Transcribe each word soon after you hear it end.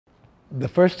The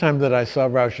first time that I saw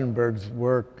Rauschenberg's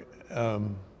work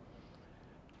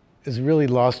is really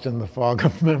lost in the fog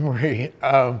of memory.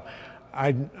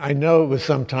 I know it was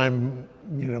sometime,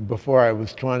 before I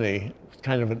was 20. It was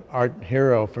kind of an art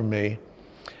hero for me.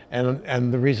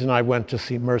 And the reason I went to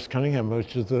see Merce Cunningham,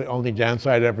 which is the only dance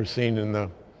I'd ever seen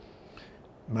in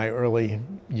my early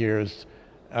years,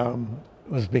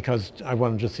 was because I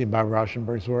wanted to see about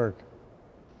Rauschenberg's work.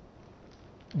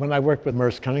 When I worked with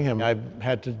Merce Cunningham, I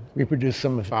had to reproduce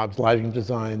some of Bob's lighting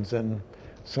designs, and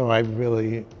so I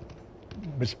really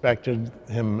respected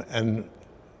him, and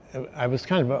I was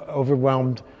kind of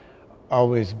overwhelmed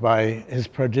always by his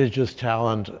prodigious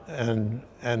talent and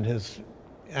his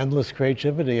endless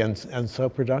creativity and so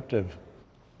productive.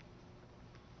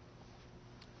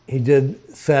 He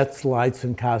did sets, lights,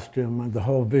 and costume, the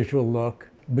whole visual look,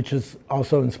 which has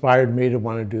also inspired me to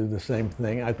want to do the same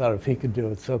thing. I thought if he could do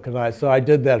it, so could I. So I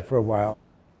did that for a while.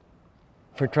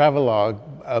 For Travelogue,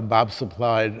 Bob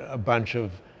supplied a bunch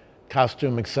of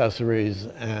costume accessories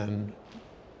and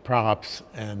props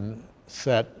and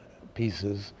set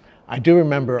pieces. I do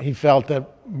remember he felt that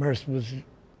Merce was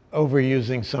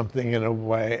overusing something in a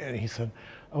way, and he said,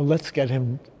 "Oh, let's get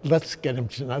him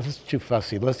to, no, this is too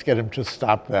fussy, let's get him to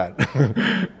stop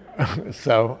that."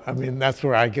 So, I mean, that's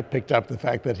where I picked up the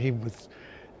fact that he was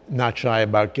not shy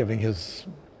about giving his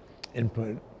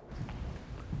input.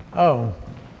 Oh,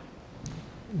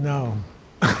 no.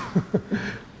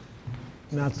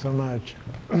 Not so much.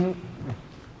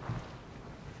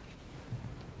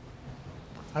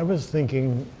 I was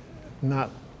thinking,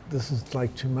 this is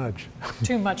like too much.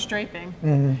 Too much draping.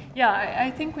 Mm-hmm. Yeah,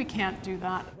 I think we can't do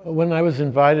that. When I was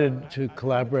invited to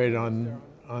collaborate on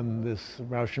this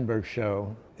Rauschenberg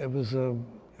show, it was a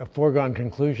foregone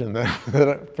conclusion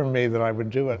for me that I would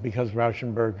do it, because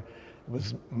Rauschenberg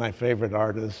was my favorite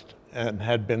artist and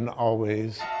had been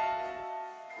always.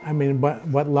 I mean,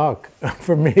 what luck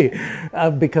for me,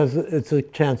 because it's a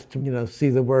chance to see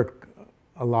the work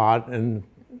a lot and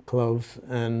close,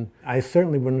 and I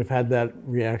certainly wouldn't have had that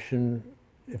reaction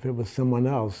if it was someone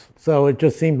else. So it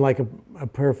just seemed like a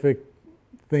perfect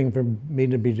thing for me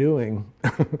to be doing.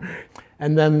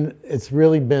 And then it's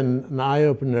really been an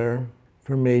eye-opener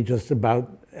for me just about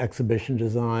exhibition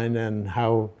design and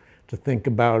how to think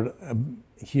about a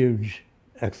huge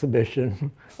exhibition.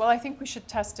 Well, I think we should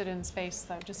test it in space,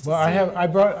 though, just to see. I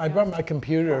brought my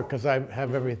computer, because I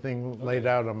have everything laid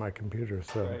out on my computer.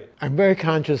 So right. I'm very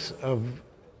conscious of,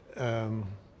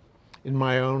 in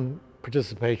my own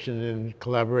participation in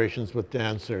collaborations with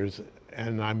dancers,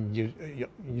 and I'm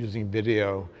using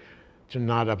video to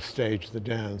not upstage the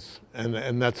dance.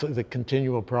 And that's the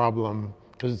continual problem,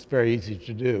 because it's very easy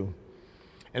to do.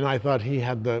 And I thought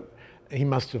he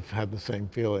must have had the same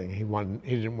feeling. He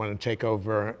didn't want to take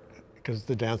over, because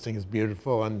the dancing is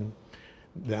beautiful and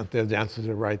the dancers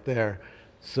are right there.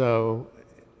 So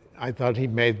I thought he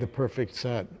made the perfect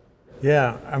set.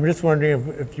 Yeah, I'm just wondering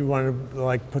if you want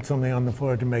to put something on the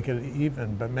floor to make it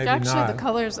even, but maybe actually, not.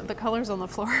 Actually, the colors on the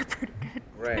floor are pretty good.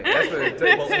 Right.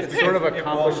 It sort of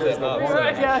accomplishes the point.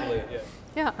 Right.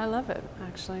 Yeah, I love it.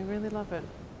 Actually, I really love it.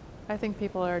 I think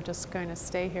people are just going to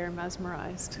stay here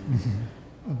mesmerized.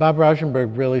 Bob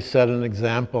Rauschenberg really set an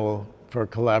example for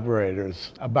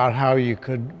collaborators about how you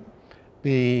could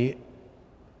be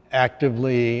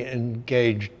actively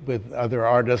engaged with other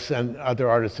artists and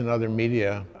other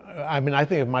media. I mean, I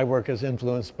think of my work as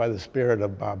influenced by the spirit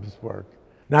of Bob's work.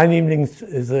 9 Evenings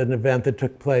is an event that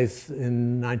took place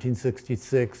in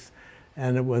 1966,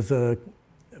 and it was the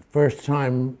first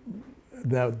time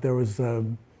that there was a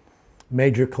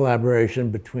major collaboration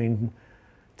between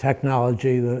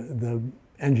technology, the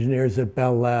engineers at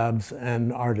Bell Labs,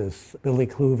 and artists. Billy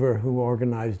Kluver, who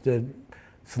organized it,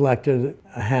 selected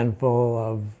a handful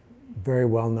of very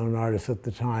well-known artists at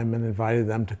the time and invited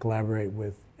them to collaborate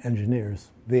with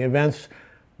engineers. The events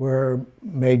were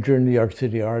major New York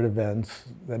City art events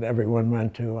that everyone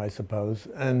went to, I suppose,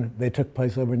 and they took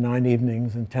place over 9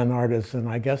 evenings and 10 artists, and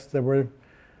I guess there were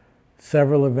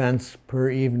several events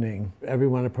per evening.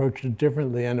 Everyone approached it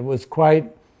differently, and it was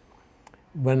quite,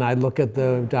 when I look at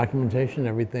the documentation,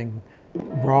 everything,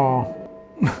 raw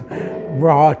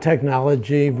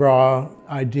technology, raw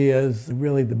ideas,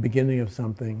 really the beginning of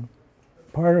something.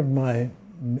 Part of my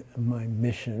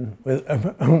mission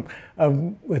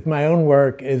with my own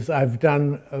work is I've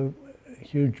done a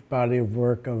huge body of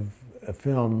work of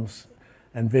films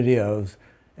and videos,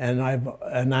 and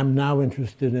I'm now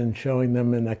interested in showing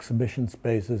them in exhibition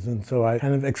spaces, and so I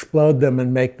kind of explode them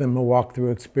and make them a walk-through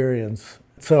experience.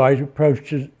 So I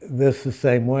approached this the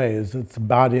same way, is it's a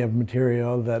body of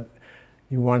material that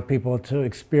you want people to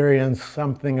experience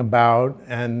something about,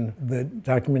 and the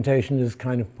documentation is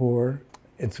kind of poor.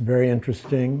 It's very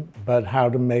interesting, but how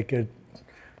to make it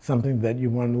something that you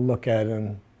want to look at,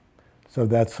 and so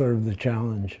that's sort of the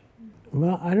challenge.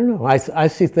 Well, I don't know. I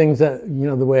see things that,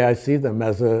 the way I see them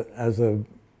as a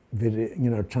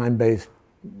video, time-based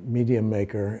media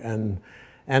maker,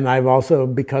 and I've also,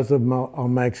 because of all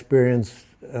my experience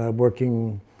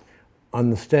working on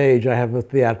the stage, I have a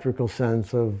theatrical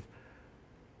sense of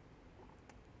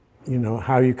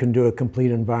how you can do a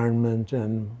complete environment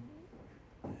and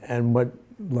what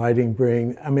lighting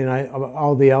bring. I mean,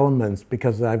 all the elements,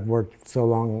 because I've worked so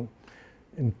long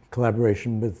in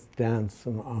collaboration with dance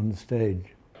on the stage.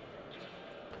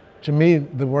 To me,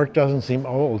 the work doesn't seem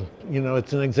old.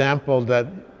 It's an example that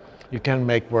you can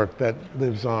make work that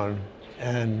lives on.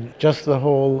 And just the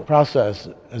whole process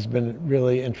has been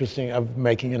really interesting, of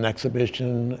making an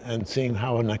exhibition and seeing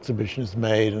how an exhibition is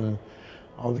made and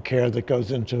all the care that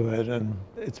goes into it. And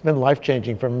it's been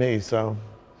life-changing for me, so.